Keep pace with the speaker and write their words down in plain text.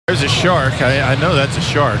There's a shark. I know that's a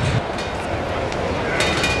shark.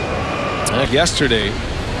 Yesterday.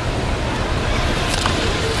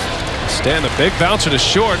 Stand a big bouncer to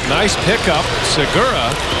short. Nice pickup.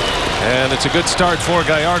 Segura. And it's a good start for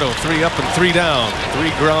Gallardo. 3 up and 3 down. 3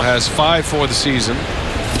 ground. Has 5 for the season.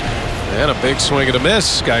 And a big swing and a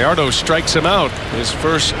miss. Gallardo strikes him out. His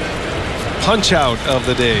first punch out of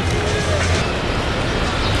the day.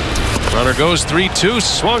 Runner goes 3-2.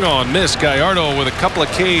 Swung on. Miss. Gallardo with a couple of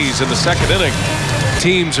Ks in the second inning.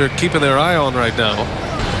 Teams are keeping their eye on right now.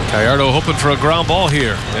 Gallardo hoping for a ground ball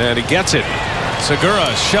here. And he gets it. Segura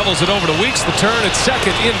shovels it over to Weeks. The turn at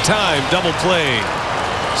second in time. Double play.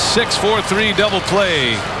 6-4-3 double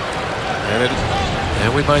play.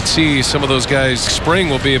 And we might see some of those guys. Spring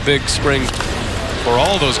will be a big spring for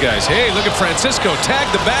all those guys. Hey, look at Francisco.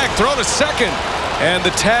 Tag the bag. Throw to second. And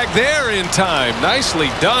the tag there in time. Nicely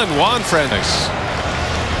done, Juan Francisco.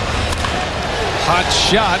 Hot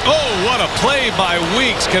shot. Oh, what a play by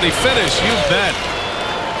Weeks. Can he finish? You bet.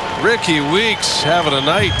 Ricky Weeks having a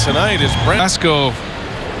night tonight as Brasco.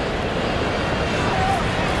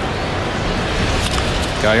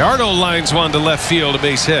 Gallardo lines one to left field, a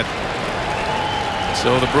base hit.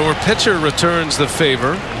 So the Brewer pitcher returns the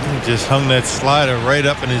favor. He just hung that slider right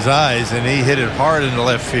up in his eyes, and he hit it hard into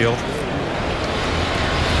left field.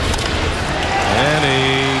 And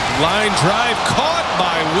a line drive caught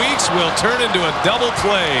by Weeks will turn into a double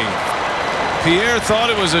play. Pierre thought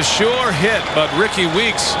it was a sure hit, but Ricky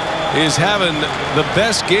Weeks is having the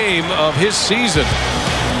best game of his season.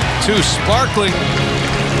 2 sparkling.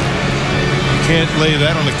 You can't lay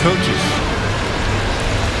that on the coaches.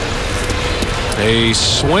 A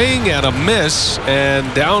swing and a miss,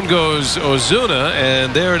 and down goes Ozuna,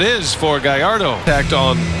 and there it is for Gallardo. Attacked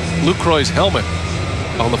on Lucroy's helmet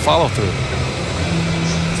on the follow-through.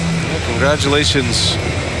 Congratulations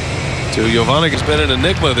to Yovanni. He's been an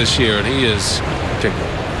enigma this year, and he's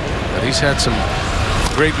had some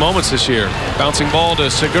great moments this year. Bouncing ball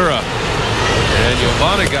to Segura, and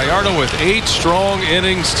Yovanni Gallardo with 8 strong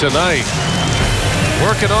innings tonight,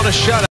 working on a shutout.